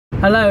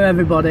Hello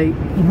everybody,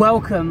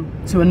 welcome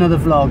to another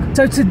vlog.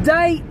 So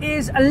today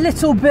is a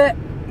little bit,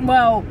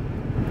 well,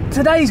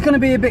 today's going to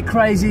be a bit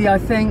crazy, I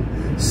think.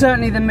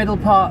 Certainly the middle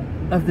part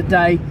of the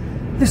day.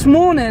 This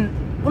morning,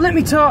 well, let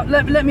me start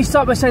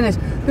by saying this.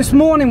 This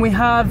morning we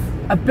have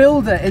a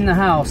builder in the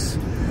house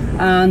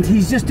and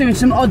he's just doing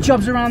some odd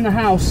jobs around the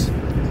house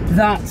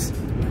that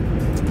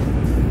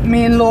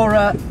me and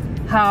Laura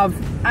have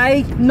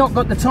A, not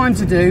got the time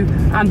to do,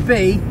 and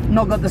B,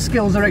 not got the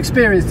skills or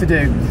experience to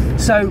do.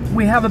 So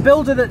we have a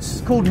builder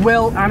that's called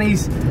Will, and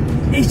he's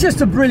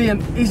just a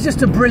brilliant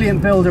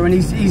builder, and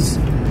he's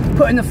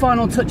putting the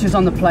final touches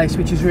on the place,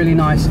 which is really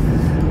nice.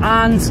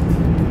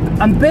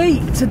 And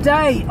B,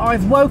 today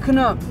I've woken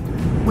up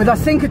with, I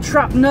think, a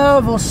trapped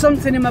nerve or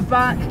something in my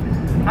back,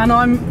 and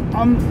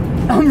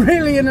I'm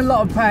really in a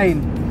lot of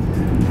pain.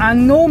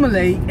 And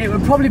normally it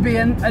would probably be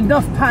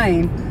enough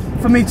pain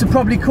for me to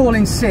probably call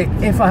in sick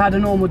if I had a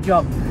normal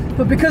job.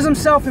 But because I'm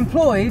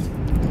self-employed,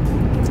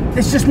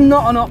 it's just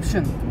not an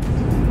option.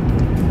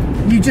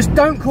 You just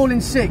don't call in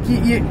sick.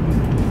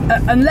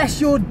 Unless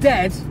you're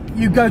dead,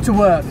 you go to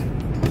work,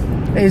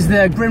 is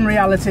the grim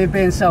reality of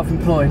being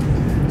self-employed.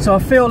 So I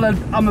feel that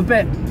I'm a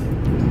bit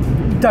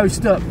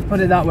dosed up,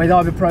 put it that way, the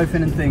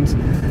ibuprofen and things.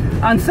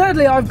 And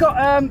thirdly, I've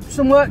got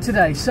some work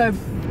today. So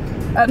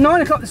at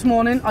 9 o'clock this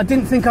morning, I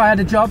didn't think I had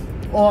a job,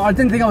 or I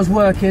didn't think I was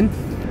working.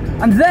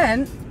 And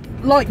then,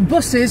 like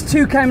buses,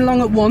 two came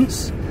along at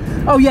once.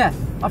 Oh yeah,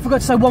 I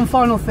forgot to say one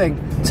final thing.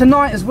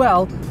 Tonight as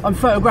well, I'm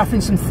photographing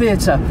some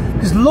theatre,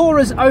 because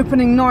Laura's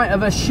opening night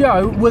of her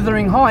show,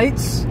 Wuthering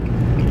Heights,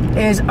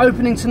 is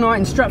opening tonight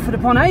in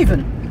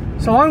Stratford-upon-Avon.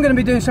 So I'm going to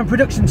be doing some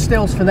production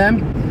stills for them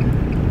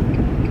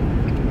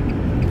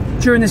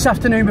during this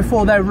afternoon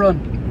before their run.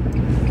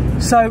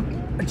 So,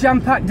 a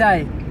jam-packed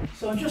day.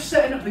 So I'm just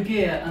setting up the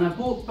gear, and I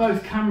bought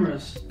both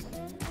cameras,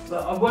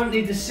 but I won't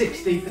need the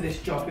 6D for this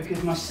job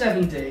because my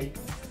 7D,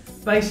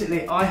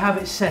 basically I have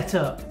it set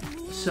up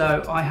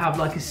so I have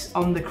like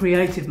on the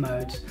creative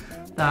mode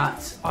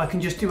that I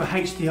can just do a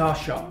HDR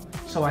shot.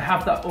 So I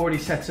have that already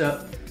set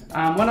up,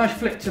 and when I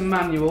flick to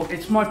manual,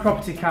 it's my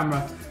property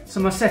camera, so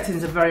my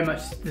settings are very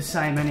much the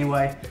same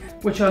anyway,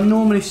 which are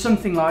normally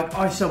something like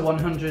ISO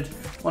 100,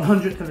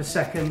 100th of a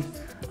second,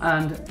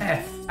 and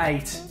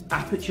f8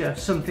 aperture,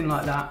 something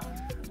like that.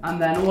 And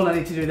then all I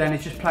need to do then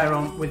is just play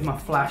around with my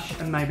flash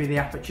and maybe the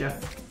aperture,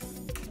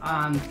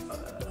 and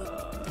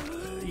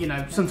you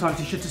know, sometimes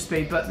the shutter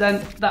speed, but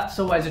then that's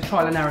always a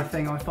trial and error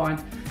thing, I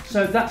find.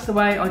 So that's the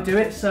way I do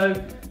it. So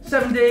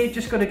 7D,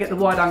 just got to get the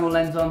wide angle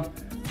lens on,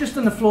 just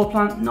on the floor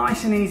plan,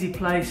 nice and easy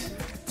place,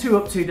 2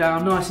 up, 2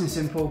 down, nice and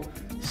simple.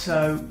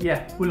 So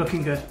yeah, we're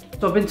looking good.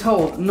 So I've been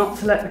told not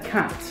to let the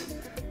cat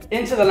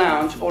into the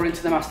lounge or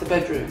into the master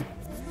bedroom.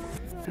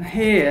 And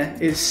here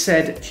is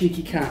said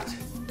cheeky cat.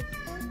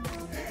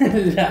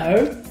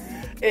 Hello,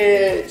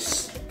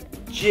 it's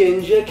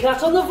Ginger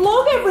Cat on the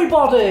vlog,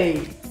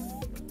 everybody.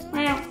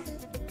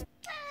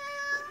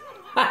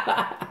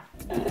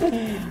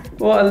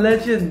 What a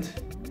legend.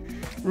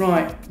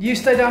 Right, you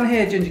stay down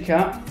here, Ginger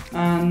Cat,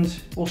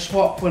 and we'll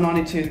swap when I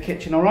need to the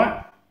kitchen,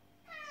 alright?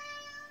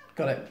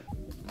 Got it.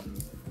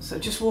 So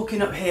just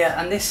walking up here,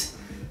 and this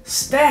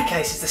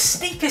staircase is the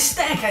steepest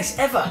staircase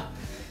ever.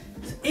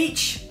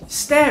 Each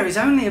stair is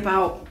only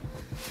about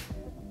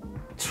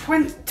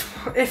 20,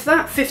 if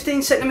that,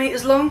 15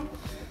 centimetres long.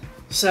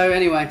 So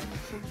anyway,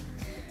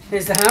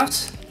 here's the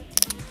house.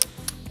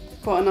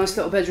 Quite a nice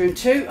little bedroom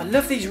too. I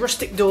love these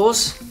rustic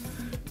doors.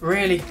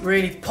 Really,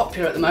 really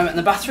popular at the moment, and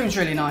the bathroom's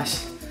really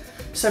nice.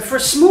 So for a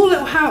small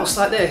little house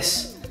like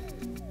this,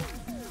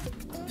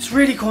 it's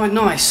really quite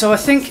nice. So I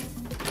think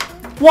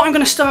what I'm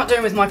going to start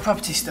doing with my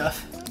property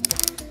stuff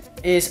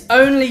is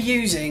only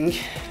using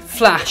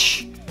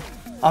flash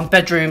on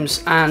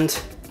bedrooms and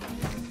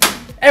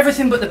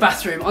everything but the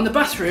bathroom. On the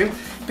bathroom,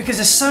 because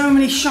there's so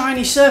many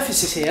shiny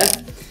surfaces here,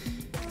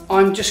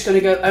 I'm just going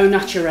to go au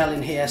naturel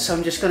in here. So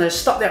I'm just going to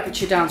stop the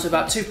aperture down to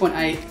about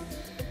 2.8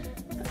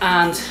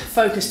 and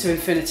focus to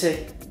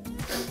infinity,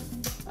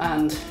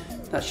 and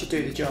that should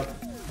do the job.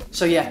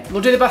 So yeah,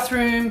 we'll do the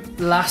bathroom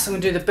last, and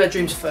we'll do the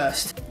bedrooms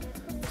first.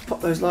 Let's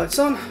pop those lights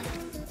on.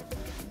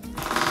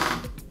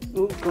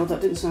 Oh god,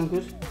 that didn't sound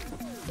good.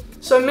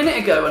 So a minute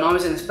ago when I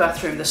was in this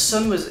bathroom, the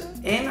sun was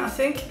in, I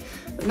think,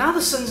 but now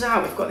the sun's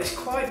out. We've got this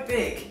quite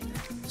big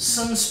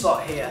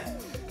sunspot here,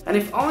 and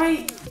if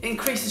I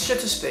increase the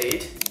shutter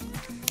speed,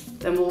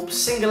 then we'll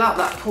single out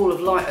that pool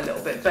of light a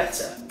little bit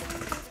better.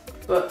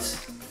 But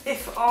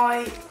if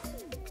I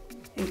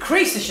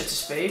increase the shutter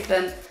speed,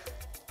 then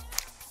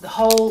the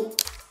whole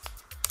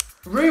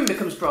room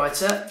becomes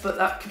brighter, but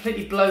that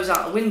completely blows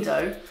out the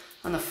window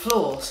and the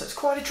floor, so it's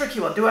quite a tricky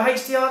one. Do I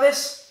HDR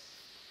this?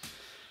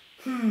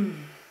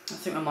 I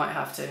think I might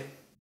have to.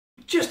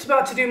 Just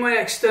about to do my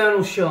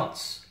external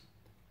shots,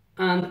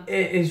 and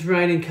it is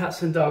raining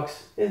cats and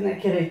dogs, isn't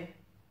it, Kitty?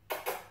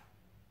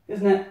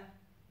 Isn't it?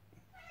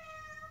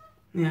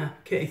 Yeah,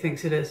 Kitty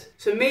thinks it is.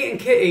 So me and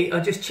Kitty are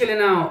just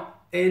chilling out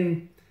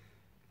in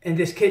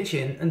this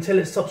kitchen until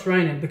it stops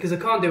raining, because I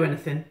can't do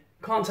anything.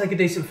 Can't take a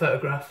decent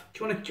photograph.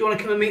 Do you want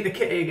to come and meet the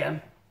kitty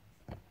again?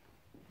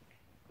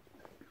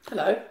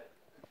 Hello.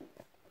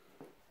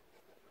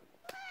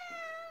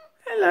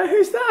 Hello,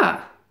 who's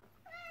that?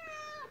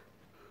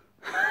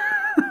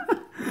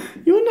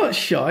 You're not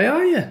shy,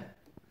 are you?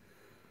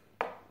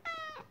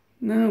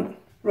 No.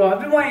 Right,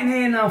 I've been waiting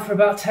here now for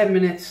about 10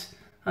 minutes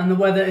and the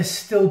weather is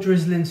still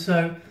drizzling,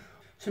 so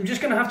I'm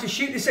just going to have to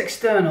shoot this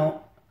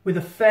external with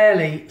a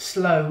fairly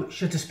slow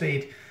shutter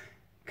speed,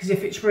 because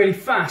if it's really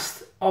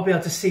fast, I'll be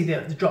able to see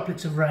the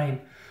droplets of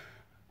rain.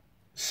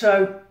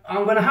 So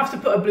I'm going to have to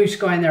put a blue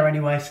sky in there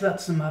anyway, so that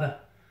doesn't matter.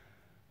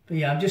 But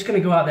yeah, I'm just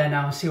going to go out there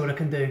now and see what I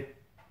can do.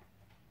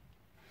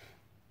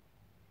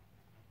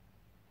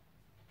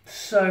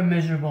 So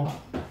miserable.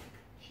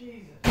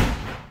 Jesus.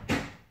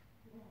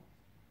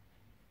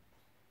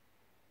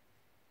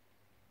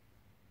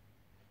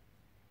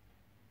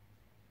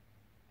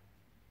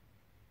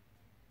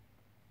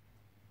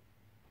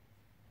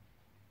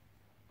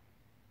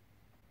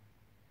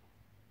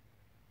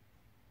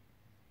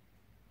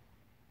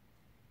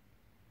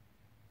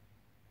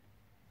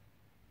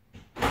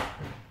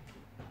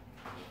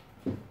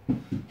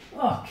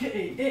 Oh,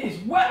 Kitty, it is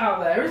wet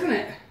out there, isn't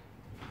it?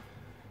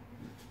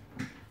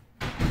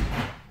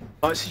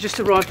 Right, so just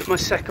arrived at my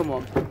second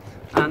one,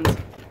 and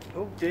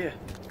oh dear,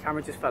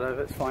 camera just fell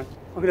over, it's fine.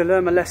 I'm going to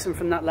learn my lesson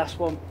from that last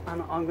one,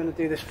 and I'm going to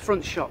do this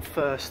front shot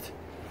first.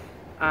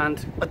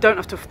 And I don't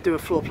have to do a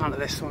floor plan at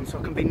this one, so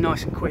I can be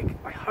nice and quick,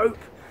 I hope.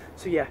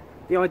 So yeah,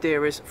 the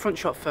idea is front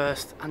shot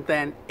first, and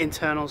then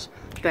internals,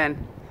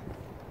 then,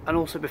 and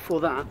also before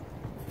that,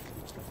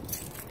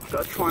 I've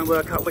got to try and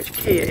work out which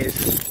key it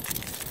is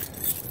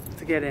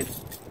to get in.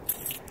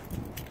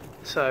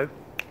 So,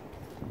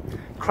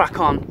 crack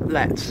on,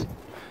 let's.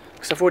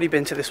 Because I've already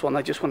been to this one,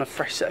 I just want a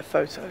fresh set of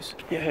photos.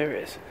 Yeah, here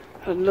it is.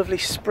 Had a lovely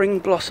spring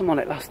blossom on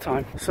it last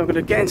time. So I'm going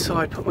to get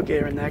inside, put my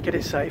gear in there, get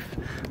it safe,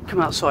 come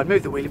outside,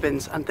 move the wheelie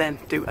bins, and then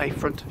do a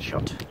front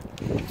shot.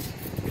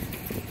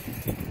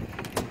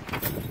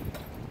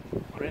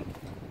 We're in.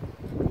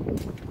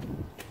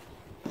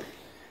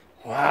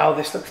 Wow,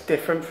 this looks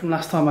different from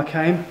last time I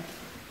came.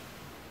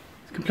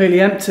 It's completely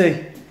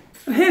empty.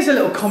 And here's a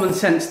little common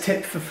sense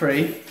tip for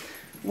free.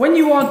 When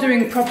you are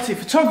doing property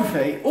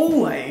photography,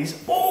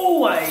 always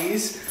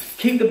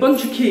keep the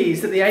bunch of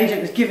keys that the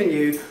agent has given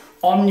you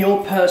on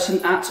your person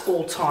at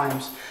all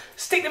times.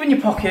 Stick them in your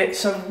pocket,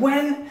 so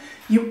when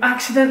you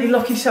accidentally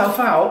lock yourself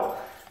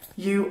out,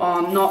 you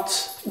are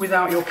not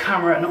without your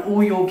camera and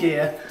all your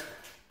gear,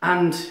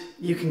 and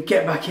you can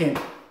get back in.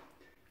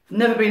 I've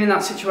never been in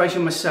that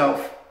situation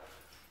myself,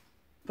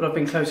 but I've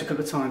been close a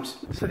couple of times.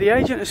 So the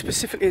agent has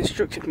specifically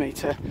instructed me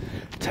to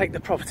take the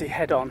property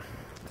head on,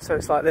 so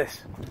it's like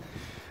this.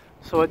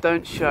 So I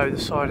don't show the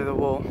side of the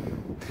wall,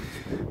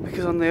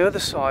 because on the other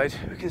side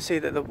we can see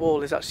that the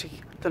wall is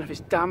actually, I don't know if it's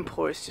damp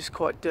or it's just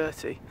quite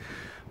dirty,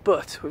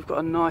 but we've got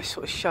a nice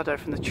sort of shadow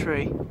from the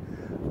tree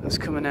that's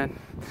coming in,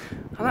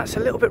 and that's a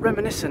little bit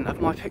reminiscent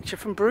of my picture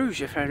from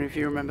Bruges, if any of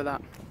you remember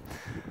that.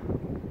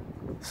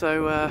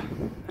 So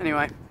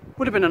anyway,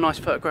 would have been a nice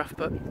photograph,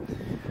 but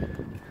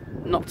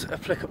not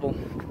applicable.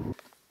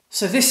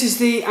 So this is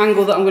the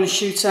angle that I'm going to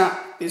shoot at.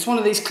 It's one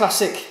of these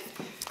classic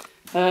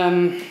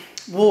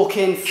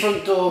walk-in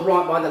front door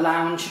right by the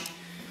lounge,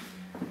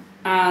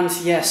 and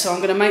yeah, so I'm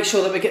going to make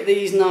sure that we get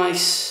these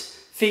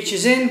nice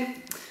features in.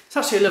 It's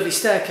actually a lovely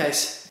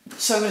staircase.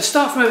 So I'm going to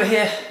start from over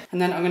here, and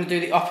then I'm going to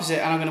do the opposite,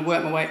 and I'm going to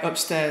work my way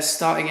upstairs,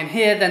 starting in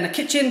here, then the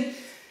kitchen,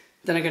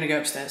 then I'm going to go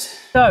upstairs.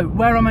 So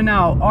where am I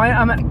now? I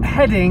am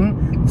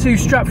heading to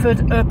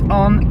Stratford up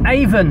on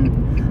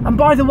Avon. And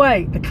by the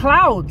way, the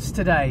clouds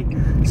today.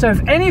 So if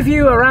any of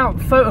you are out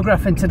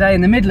photographing today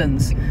in the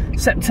Midlands,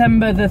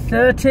 September the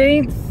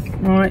 13th,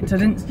 Alright, so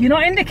you're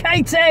not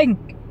indicating!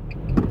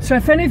 So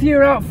if any of you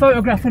are out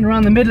photographing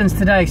around the Midlands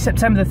today,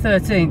 September the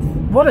 13th,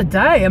 what a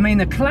day! I mean,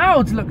 the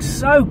clouds look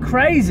so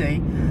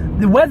crazy.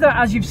 The weather,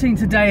 as you've seen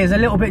today, is a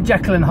little bit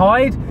Jekyll and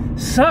Hyde,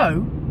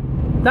 so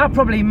that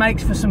probably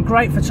makes for some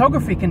great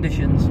photography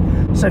conditions.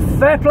 So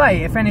fair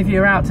play if any of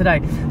you are out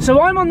today.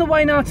 So I'm on the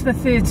way now to the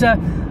theatre,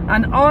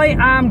 and I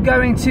am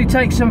going to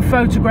take some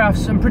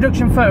photographs, some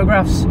production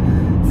photographs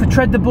for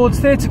Tread the Boards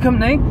Theatre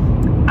Company,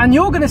 and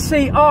you're going to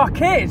see our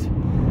kid.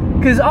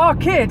 Because our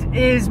kid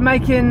is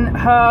making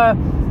her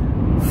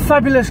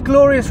fabulous,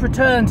 glorious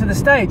return to the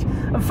stage.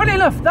 And funny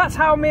enough, that's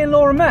how me and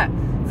Laura met,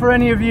 for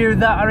any of you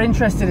that are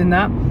interested in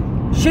that.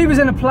 She was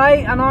in a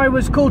play and I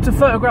was called to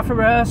photograph a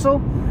rehearsal,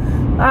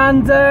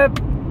 and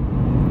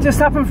just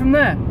happened from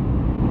there.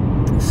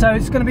 So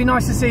it's going to be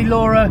nice to see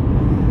Laura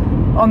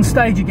on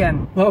stage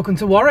again. Welcome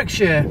to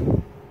Warwickshire.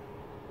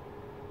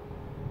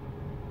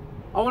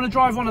 I want to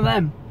drive one of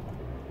them.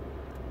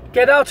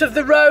 Get out of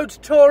the road,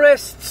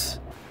 tourists!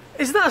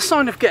 Is that a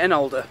sign of getting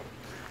older?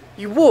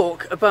 You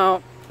walk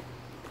about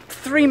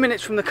 3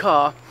 minutes from the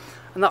car,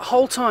 and that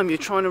whole time you're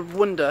trying to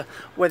wonder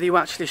whether you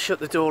actually shut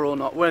the door or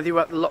not, whether you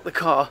had to lock the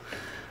car,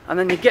 and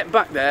then you get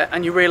back there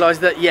and you realise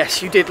that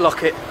yes, you did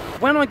lock it.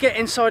 When I get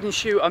inside and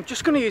shoot, I'm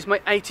just going to use my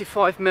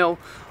 85mm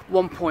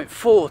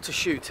 1.4 to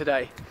shoot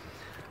today.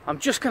 I'm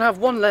just going to have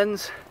one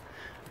lens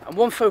and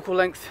one focal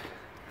length,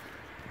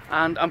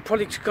 and I'm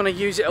probably going to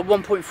use it at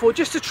 1.4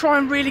 just to try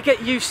and really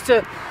get used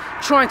to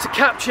trying to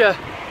capture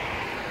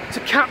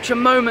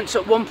moments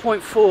at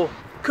 1.4.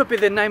 Could be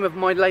the name of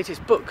my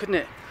latest book, couldn't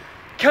it?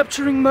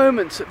 Capturing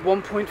Moments at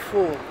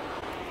 1.4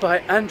 by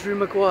Andrew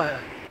Maguire.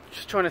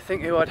 Just trying to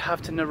think who I'd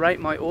have to narrate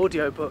my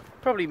audio book.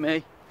 Probably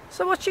me.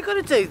 So what you got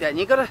to do then?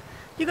 You got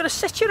to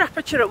set your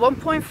aperture at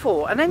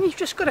 1.4, and then you've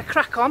just got to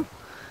crack on,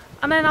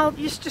 and then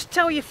you just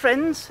tell your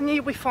friends, and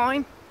you'll be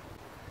fine.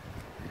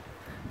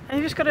 And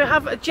you just got to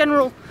have a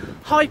general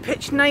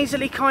high-pitched,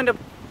 nasally kind of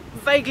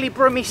vaguely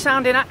brummy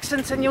sounding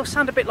accent, and you'll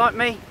sound a bit like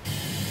me.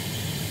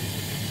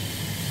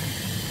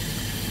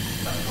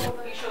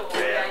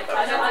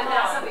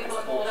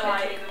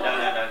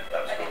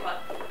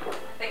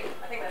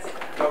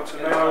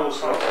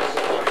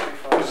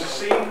 There's a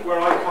scene where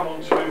I come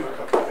on to move a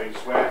couple of things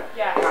where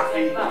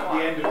Happy, at the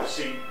end of the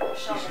scene,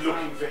 he's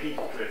looking for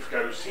Heathcliff,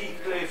 goes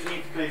Heathcliff,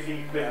 Heathcliff,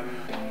 Heathcliff.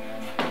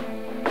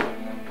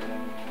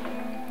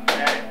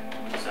 Okay,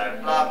 so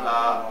blah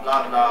blah,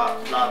 blah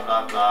blah, blah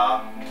blah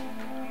blah.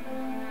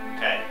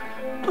 Okay.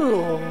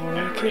 Oh,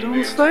 get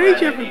on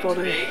stage,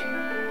 everybody.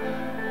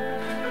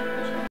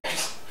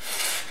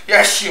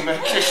 Yes, you may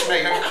kiss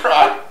me and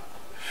cry.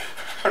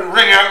 And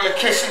wring out your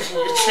kisses and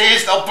your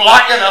tears, they'll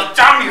blight you, they'll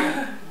damn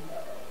you.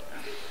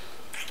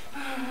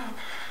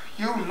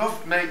 You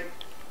loved me.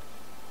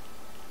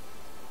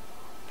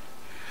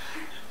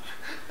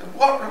 And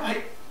what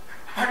right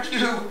had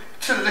you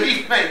to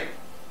leave me?